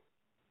 Thank you.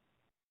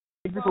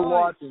 Thank you for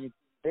watching.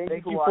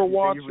 Thank you for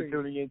watching. Thank you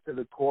for tuning in to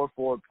the Core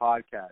 4 podcast.